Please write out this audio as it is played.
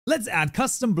Let's add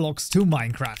custom blocks to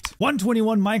Minecraft.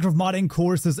 121 Minecraft modding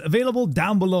course is available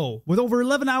down below, with over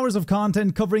 11 hours of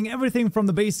content covering everything from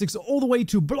the basics all the way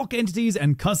to block entities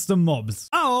and custom mobs.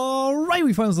 Alright,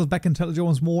 we find ourselves back in Kaupenjoe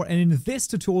once more, and in this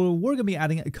tutorial we're going to be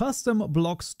adding custom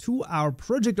blocks to our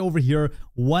project over here,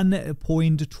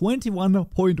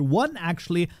 1.21.1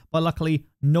 actually, but luckily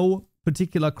no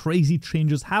particular crazy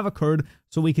changes have occurred,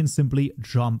 so we can simply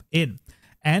jump in.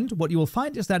 And what you will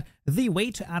find is that the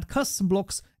way to add custom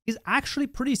blocks is actually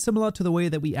pretty similar to the way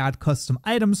that we add custom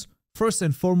items. First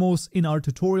and foremost, in our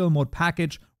tutorial mod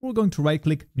package, we're going to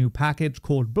right-click new package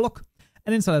called block,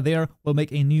 and inside of there, we'll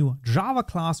make a new Java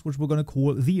class, which we're going to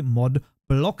call the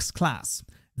ModBlocks class.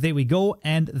 There we go,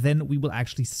 and then we will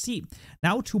actually see.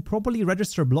 Now, to properly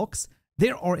register blocks,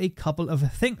 there are a couple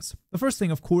of things. The first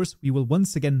thing, of course, we will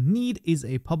once again need is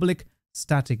a public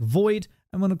static void.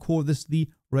 I'm going to call this the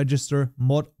register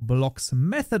ModBlocks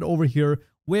method over here,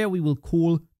 where we will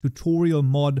call tutorial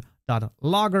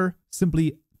mod.logger.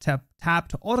 Simply tap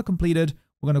to autocomplete it.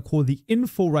 We're going to call the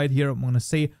info right here. I'm going to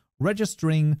say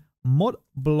registering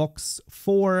ModBlocks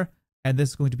for, and this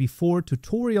is going to be for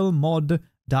tutorial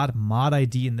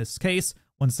mod.modID in this case.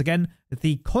 Once again,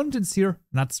 the contents here,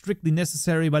 not strictly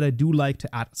necessary, but I do like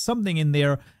to add something in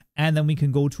there. And then we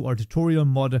can go to our tutorial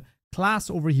mod class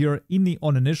over here in the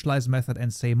onInitialize method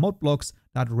and say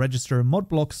modblocks.register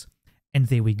modblocks, and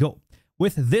there we go.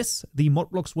 With this, the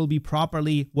modblocks will be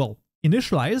properly, well,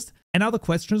 initialized. And now the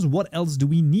question is, what else do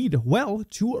we need? Well,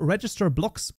 to register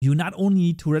blocks, you not only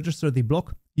need to register the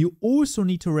block, you also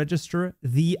need to register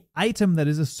the item that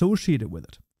is associated with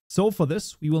it. So for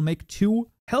this, we will make two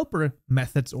helper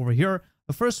methods over here.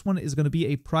 The first one is going to be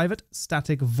a private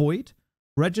static void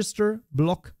register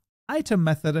block item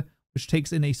method, which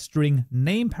takes in a string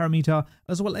name parameter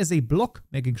as well as a block,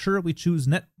 making sure we choose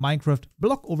net Minecraft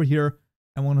block over here,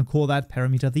 and we're going to call that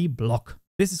parameter the block.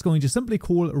 This is going to simply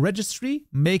call registry,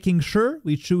 making sure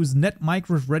we choose net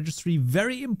Minecraft registry.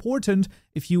 Very important.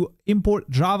 If you import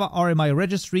Java RMI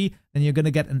registry, then you're going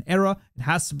to get an error. It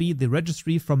has to be the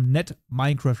registry from net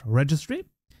Minecraft registry.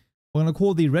 We're going to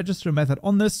call the register method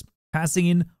on this, passing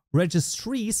in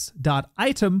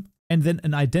registries.item and then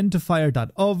an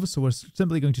identifier.of. So we're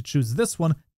simply going to choose this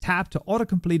one, tap to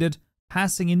autocomplete it,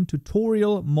 passing in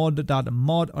tutorial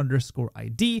mod.mod_id.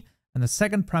 And the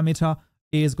second parameter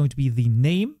is going to be the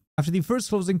name. After the first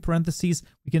closing parentheses,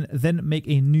 we can then make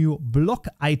a new block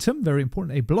item, very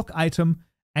important, a block item.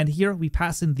 And here we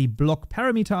pass in the block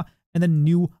parameter and then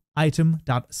new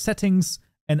item.settings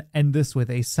and end this with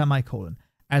a semicolon.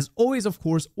 As always, of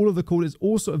course, all of the code is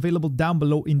also available down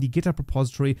below in the GitHub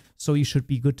repository, so you should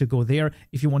be good to go there.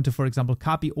 If you want to, for example,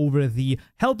 copy over the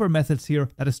helper methods here,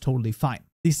 that is totally fine.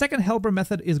 The second helper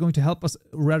method is going to help us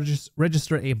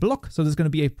register a block. So there's going to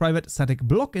be a private static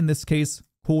block, in this case,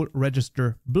 called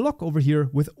register block over here,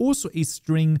 with also a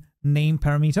string name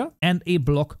parameter and a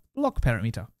block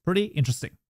parameter. Pretty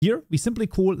interesting. Here, we simply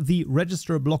call the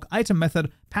register block item method,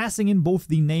 passing in both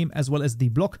the name as well as the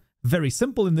block. Very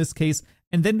simple in this case.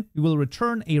 And then we will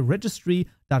return a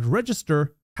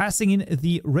registry.register, passing in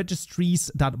the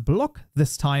registries.block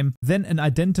this time, then an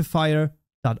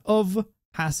identifier.of,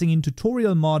 passing in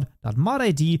tutorial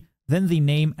mod.modID, then the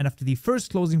name, and after the first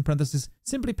closing parenthesis,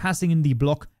 simply passing in the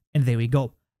block, and there we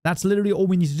go. That's literally all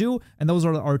we need to do, and those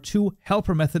are our two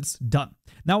helper methods done.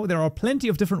 Now, there are plenty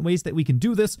of different ways that we can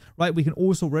do this, right? We can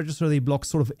also register the blocks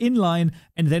sort of inline,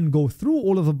 and then go through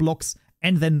all of the blocks,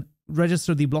 and then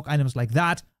register the block items like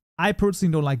that. I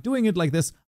personally don't like doing it like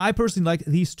this. I personally like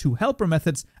these two helper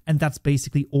methods, and that's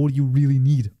basically all you really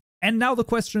need. And now the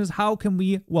question is, how can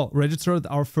we, well, register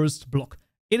our first block?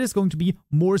 It is going to be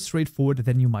more straightforward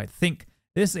than you might think.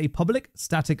 This is a public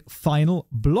static final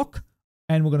block,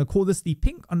 and we're going to call this the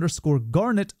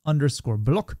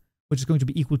pink_garnet_block, which is going to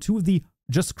be equal to the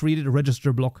just created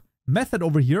register block method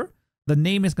over here. The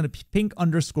name is going to be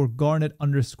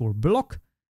pink_garnet_block.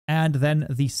 And then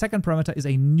the second parameter is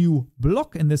a new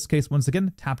block. In this case, once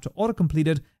again, tap to autocomplete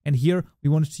it. And here we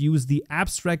wanted to use the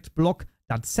abstract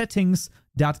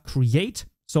block.settings.create.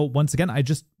 So once again, I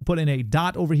just put in a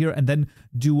dot over here and then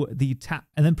do the tab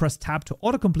and then press tab to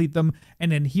autocomplete them.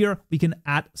 And then here we can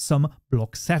add some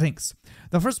block settings.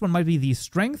 The first one might be the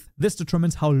strength. This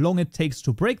determines how long it takes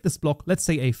to break this block. Let's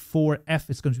say a 4F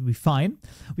is going to be fine.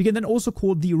 We can then also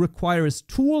call the requires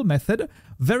tool method.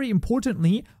 Very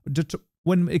importantly,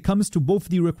 when it comes to both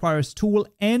the requires tool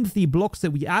and the blocks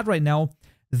that we add right now,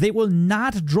 they will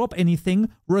not drop anything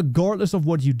regardless of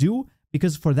what you do.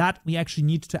 because for that, we actually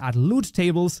need to add loot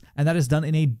tables, and that is done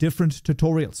in a different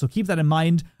tutorial. So keep that in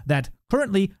mind that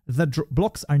currently the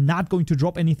blocks are not going to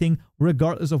drop anything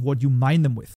regardless of what you mine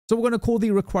them with. So we're going to call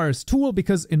the requires tool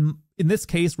because in this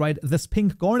case, right, this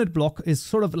pink garnet block is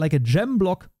sort of like a gem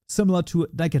block similar to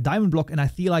like a diamond block, and I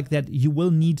feel like that you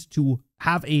will need to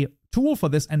have a tool for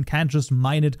this and can't just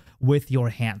mine it with your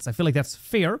hands. I feel like that's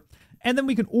fair. And then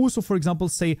we can also, for example,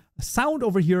 say sound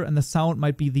over here, and the sound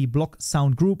might be the block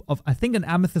sound group of, I think an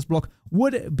amethyst block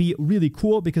would be really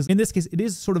cool because in this case, it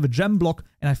is sort of a gem block,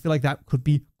 and I feel like that could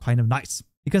be kind of nice.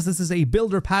 Because this is a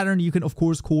builder pattern, you can of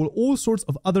course call all sorts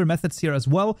of other methods here as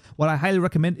well. What I highly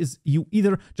recommend is you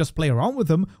either just play around with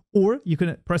them, or you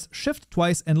can press shift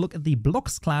twice and look at the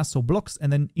blocks class, so blocks,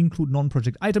 and then include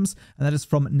non-project items, and that is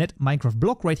from net Minecraft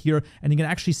block right here, and you can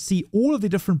actually see all of the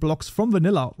different blocks from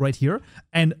vanilla right here,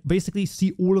 and basically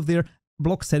see all of their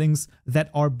block settings that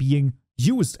are being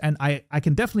used. And I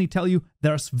can definitely tell you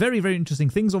there's very, very interesting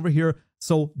things over here.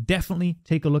 So definitely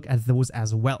take a look at those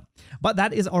as well. But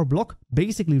that is our block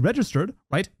basically registered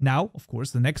right now. Of course,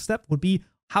 the next step would be,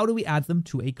 how do we add them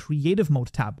to a creative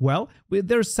mode tab? Well,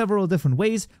 there's several different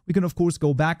ways. We can of course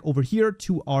go back over here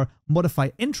to our modify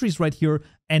entries right here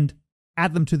and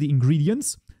add them to the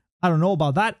ingredients. I don't know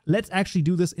about that. Let's actually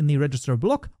do this in the register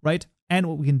block, right? And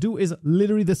what we can do is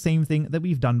literally the same thing that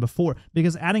we've done before,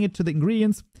 because adding it to the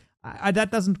ingredients, that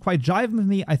doesn't quite jive with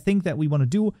me. I think that we want to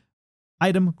do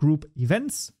item group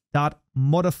events dot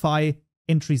modify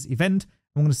entries event.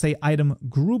 I'm going to say item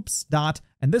groups dot,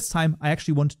 and this time I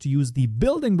actually want to use the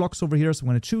building blocks over here. So I'm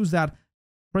going to choose that,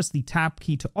 press the tab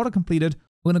key to autocomplete it.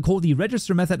 We're going to call the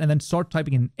register method and then start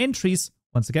typing in entries.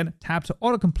 Once again, tab to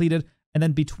autocomplete it. And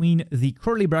then between the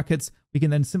curly brackets, we can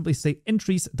then simply say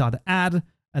entries dot add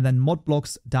and then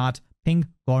ModBlocks dot pink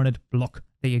garnet block.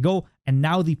 There you go. And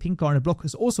now the pink garnet block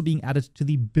is also being added to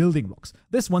the building blocks.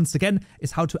 This, once again,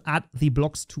 is how to add the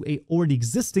blocks to a already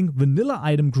existing vanilla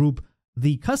item group.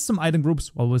 The custom item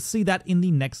groups, well, we'll see that in the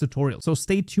next tutorial. So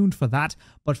stay tuned for that.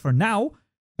 But for now,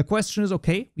 the question is,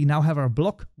 okay, we now have our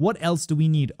block. What else do we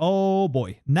need? Oh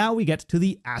boy. Now we get to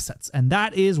the assets. And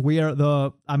that is where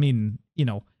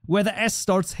where the S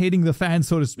starts hitting the fan,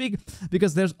 so to speak,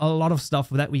 because there's a lot of stuff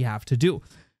that we have to do.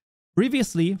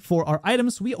 Previously, for our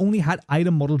items, we only had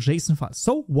item model JSON files.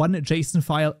 So one JSON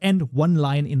file and one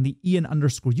line in the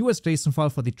en_us JSON file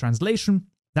for the translation.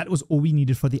 That was all we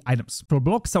needed for the items. For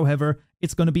blocks, however,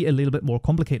 it's going to be a little bit more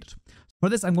complicated. For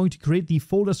this, I'm going to create the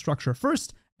folder structure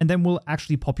first, and then we'll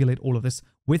actually populate all of this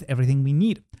with everything we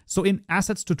need. So in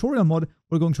assets tutorial mod,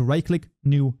 we're going to right click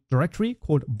new directory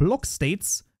called block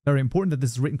states. Very important that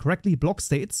this is written correctly, block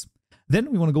states.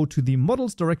 Then we want to go to the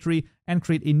models directory and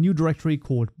create a new directory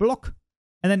called block.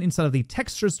 And then inside of the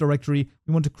textures directory,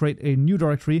 we want to create a new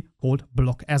directory called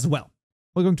block as well.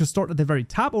 We're going to start at the very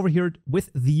top over here with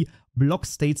the block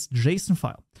states JSON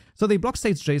file. So the block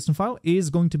states JSON file is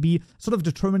going to be sort of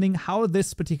determining how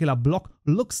this particular block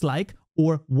looks like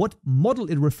or what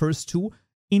model it refers to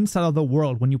inside of the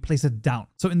world when you place it down.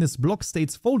 So in this block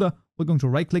states folder, we're going to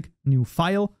right click new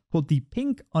file called the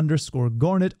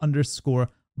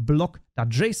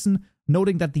pink_garnet_block.json,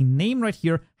 noting that the name right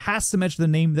here has to match the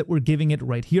name that we're giving it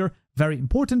right here. Very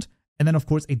important. And then of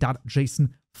course a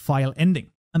 .json file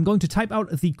ending. I'm going to type out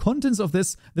the contents of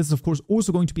this. This is of course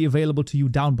also going to be available to you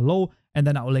down below, and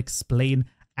then I will explain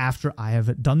after I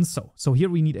have done so. So here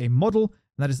we need a model,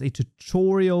 and that is a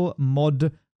tutorial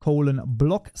mod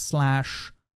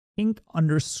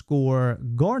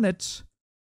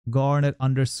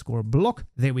 :block/pink_garnet_block.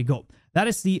 There we go. That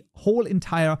is the whole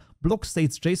entire block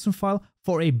states JSON file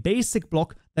for a basic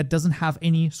block that doesn't have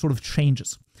any sort of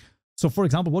changes. So for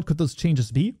example, what could those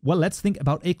changes be? Well, let's think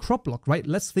about a crop block, right?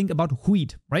 Let's think about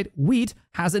wheat, right? Wheat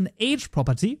has an age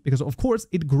property because of course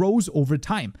it grows over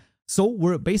time. So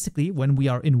we're basically, when we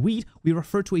are in wheat, we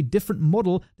refer to a different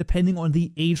model depending on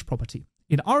the age property.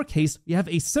 In our case, we have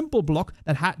a simple block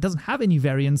that doesn't have any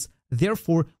variance.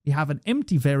 Therefore, we have an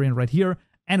empty variant right here,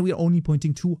 and we are only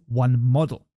pointing to one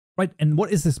model. Right, and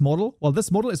what is this model? Well,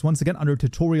 this model is once again under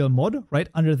tutorial mod, right?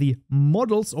 Under the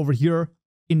models over here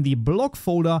in the block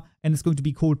folder, and it's going to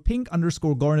be called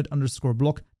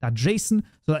pink_garnet_block.json.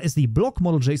 So that is the block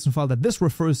model JSON file that this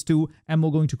refers to, and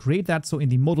we're going to create that. So in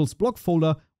the models block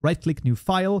folder, right click new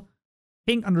file,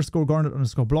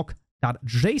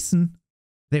 pink_garnet_block.json.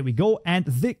 There we go. And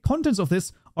the contents of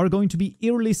this are going to be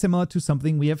eerily similar to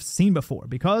something we have seen before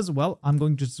because, well, I'm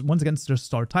going to once again just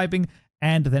start typing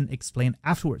and then explain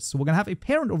afterwards. So we're going to have a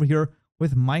parent over here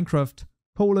with Minecraft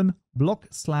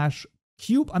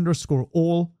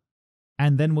 :block/cube_all.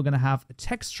 And then we're going to have a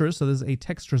texture. So there's a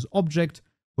textures object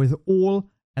with all.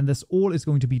 And this all is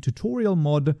going to be tutorial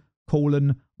mod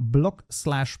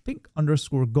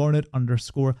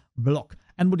 /pink_garnet_block.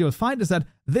 And what you'll find is that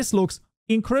this looks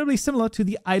incredibly similar to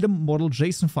the item model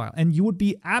JSON file. And you would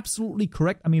be absolutely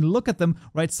correct. I mean, look at them,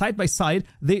 right? Side by side,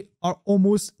 they are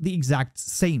almost the exact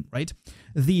same, right?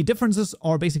 The differences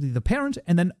are basically the parent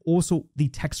and then also the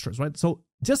textures, right? So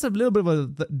just a little bit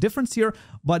of a difference here,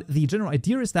 but the general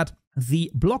idea is that the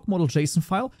block model JSON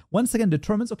file once again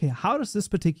determines, okay, how does this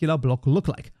particular block look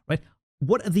like, right?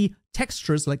 What are the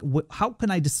textures like? How can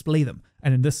I display them?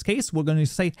 And in this case, we're going to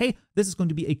say, hey, this is going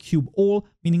to be a cube all,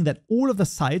 meaning that all of the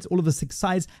sides, all of the 6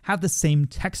 sides have the same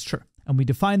texture. And we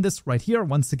define this right here,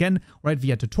 once again, right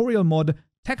via tutorial mod,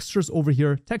 textures over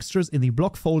here, textures in the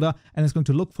block folder, and it's going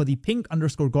to look for the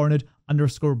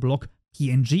pink_garnet_block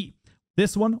PNG.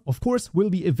 This one, of course,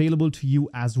 will be available to you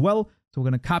as well. So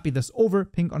we're going to copy this over,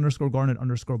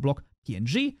 pink_garnet_block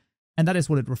PNG, and that is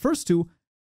what it refers to.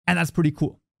 And that's pretty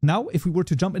cool. Now, if we were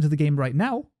to jump into the game right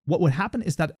now, what would happen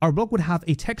is that our block would have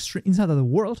a texture inside of the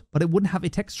world, but it wouldn't have a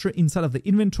texture inside of the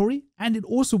inventory, and it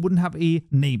also wouldn't have a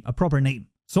name, a proper name.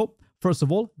 So, first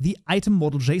of all, the item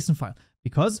model JSON file.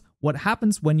 Because what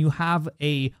happens when you have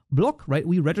a block, right?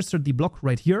 We registered the block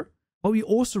right here, but we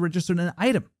also registered an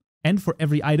item. And for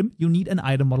every item, you need an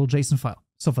item model JSON file.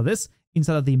 So for this,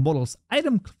 inside of the models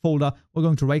item folder, we're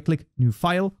going to right-click new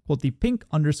file called the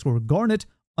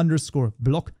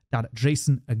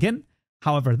pink_garnet_block.json again.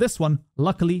 However, this one,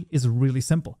 luckily, is really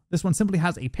simple. This one simply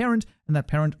has a parent, and that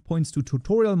parent points to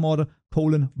tutorial mod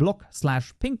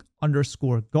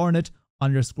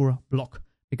 :block/pink_garnet_block.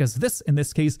 Because this, in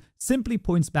this case, simply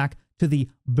points back to the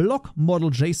block model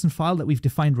JSON file that we've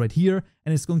defined right here,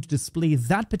 and it's going to display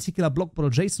that particular block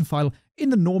model JSON file in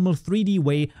the normal 3D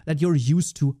way that you're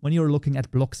used to when you're looking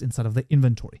at blocks inside of the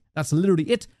inventory. That's literally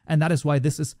it, and that is why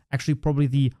this is actually probably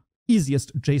the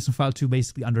easiest JSON file to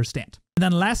basically understand. And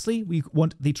then lastly, we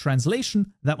want the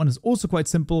translation. That one is also quite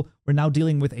simple. We're now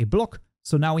dealing with a block.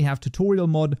 So now we have tutorial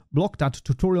mod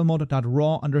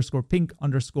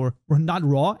block.tutorialmod.raw_pink_, or not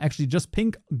raw, actually just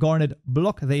pink garnet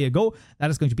block. There you go. That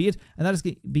is going to be it. And that is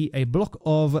going to be a block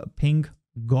of pink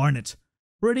garnet.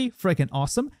 Pretty freaking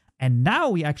awesome. And now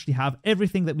we actually have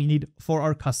everything that we need for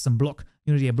our custom block.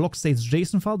 You need a block states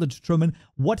JSON file to determine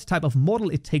what type of model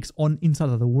it takes on inside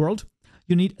of the world.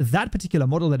 You need that particular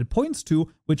model that it points to,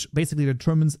 which basically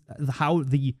determines how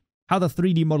the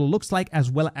 3D model looks like, as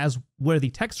well as where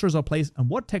the textures are placed and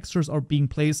what textures are being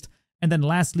placed. And then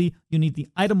lastly, you need the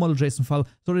item model JSON file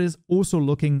so that it is also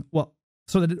looking, well,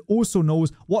 so that it also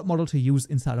knows what model to use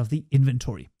inside of the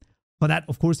inventory. For that,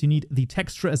 of course, you need the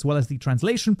texture as well as the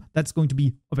translation. That's going to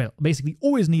be, well, basically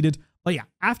always needed. But yeah,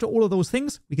 after all of those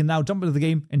things, we can now jump into the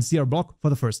game and see our block for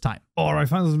the first time. All right,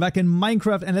 finally, back in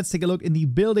Minecraft, and let's take a look in the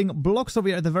building blocks over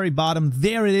here at the very bottom.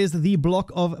 There it is, the block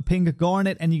of pink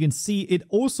garnet, and you can see it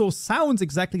also sounds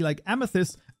exactly like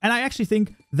amethyst. And I actually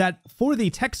think that for the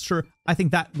texture, I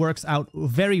think that works out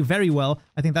very, very well.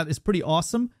 I think that is pretty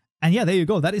awesome. And yeah, there you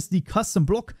go. That is the custom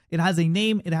block. It has a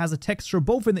name, it has a texture,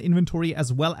 both in the inventory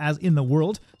as well as in the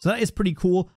world. So that is pretty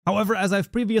cool. However, as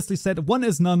I've previously said, one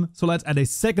is none. So let's add a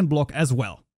second block as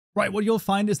well. Right, what you'll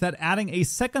find is that adding a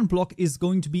second block is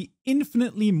going to be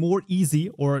infinitely more easy,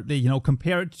 or,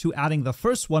 compared to adding the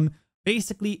first one.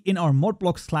 Basically, in our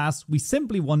ModBlocks class, we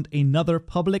simply want another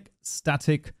public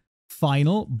static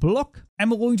final block. And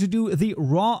we're going to do the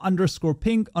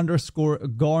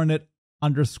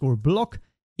raw_pink_garnet_block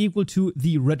equal to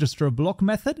the register block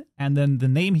method, and then the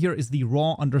name here is the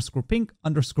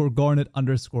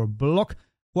raw_pink_garnet_block.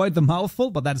 Quite the mouthful,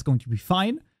 but that is going to be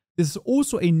fine. This is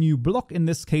also a new block in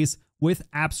this case with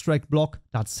abstract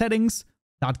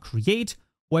block.settings.create,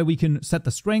 where we can set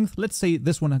the strength. Let's say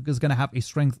this one is going to have a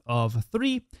strength of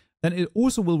 3. Then it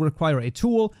also will require a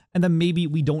tool, and then maybe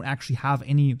we don't actually have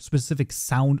any specific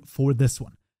sound for this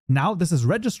one. Now this is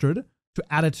registered. To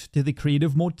add it to the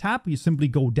creative mode tab, you simply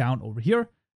go down over here,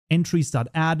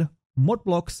 entries.add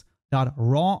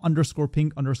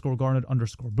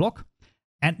modblocks.raw_pink_garnet_block.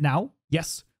 And now,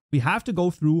 yes, we have to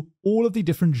go through all of the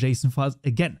different JSON files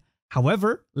again.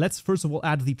 However, let's first of all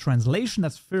add the translation.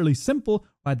 That's fairly simple,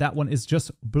 right? That one is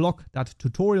just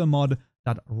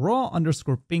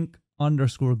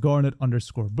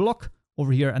block.tutorialmod.raw_pink_garnet_block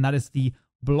over here. And that is the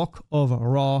block of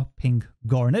raw pink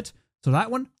garnet. So that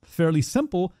one, fairly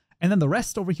simple. And then the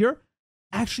rest over here,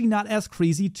 actually not as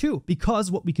crazy too,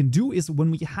 because what we can do is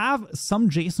when we have some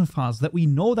JSON files that we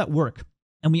know that work,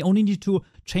 and we only need to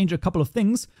change a couple of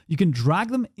things, you can drag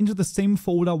them into the same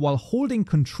folder while holding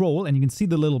Control, and you can see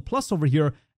the little plus over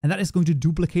here, and that is going to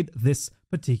duplicate this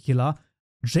particular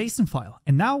JSON file.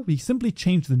 And now we simply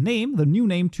change the name, the new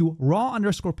name, to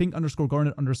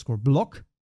raw_pink_garnet_block,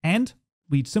 and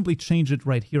we simply change it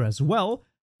right here as well.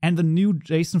 and the new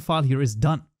JSON file here is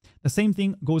done. The same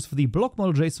thing goes for the block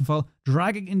model JSON file,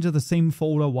 dragging into the same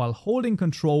folder while holding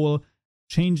control,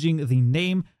 changing the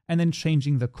name, and then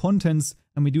changing the contents.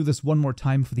 And we do this one more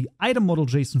time for the item model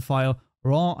JSON file,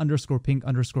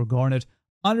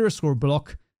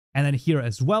 raw_pink_garnet_block, and then here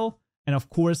as well. And of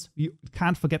course, you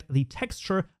can't forget the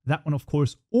texture. That one, of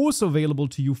course, also available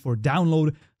to you for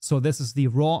download. So this is the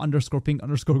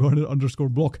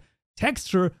raw_pink_garnet_block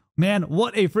texture. Man,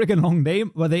 what a freaking long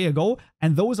name. Well, there you go.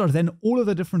 And those are then all of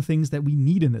the different things that we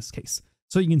need in this case.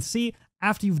 So you can see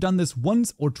after you've done this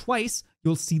once or twice,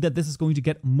 you'll see that this is going to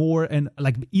get more and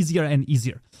like easier and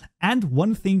easier. And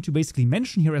one thing to basically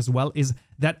mention here as well is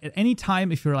that at any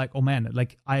time, if you're like, oh man,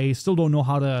 like I still don't know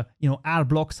how to, add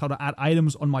blocks, how to add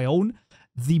items on my own,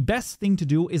 the best thing to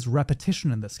do is repetition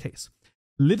in this case.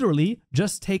 Literally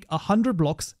just take 100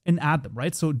 blocks and add them,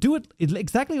 right? So do it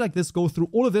exactly like this, go through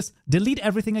all of this, delete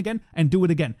everything again, and do it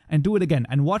again, and do it again,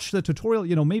 and watch the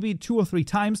tutorial, maybe 2 or 3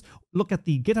 times, look at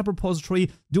the GitHub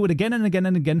repository, do it again and again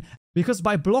and again, because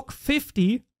by block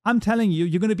 50, I'm telling you,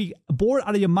 you're going to be bored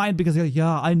out of your mind because you're like,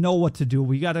 yeah, I know what to do.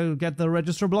 We got to get the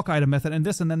register block item method and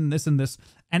this and then this and this.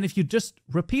 And if you just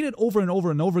repeat it over and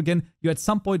over and over again, you at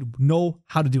some point know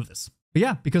how to do this. But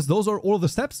yeah, because those are all of the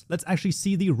steps, let's actually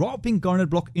see the raw pink garnet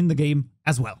block in the game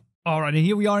as well. Alright, and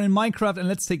here we are in Minecraft, and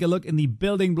let's take a look in the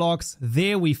building blocks.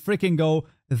 There we freaking go.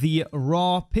 The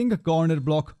raw pink garnet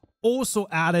block also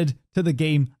added to the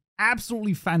game.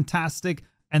 Absolutely fantastic.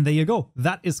 And there you go.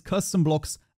 That is custom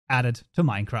blocks added to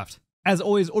Minecraft. As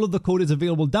always, all of the code is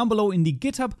available down below in the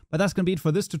GitHub, but that's going to be it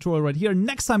for this tutorial right here.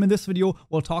 Next time in this video,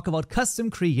 we'll talk about custom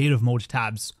creative mode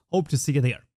tabs. Hope to see you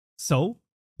there. So,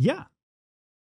 yeah.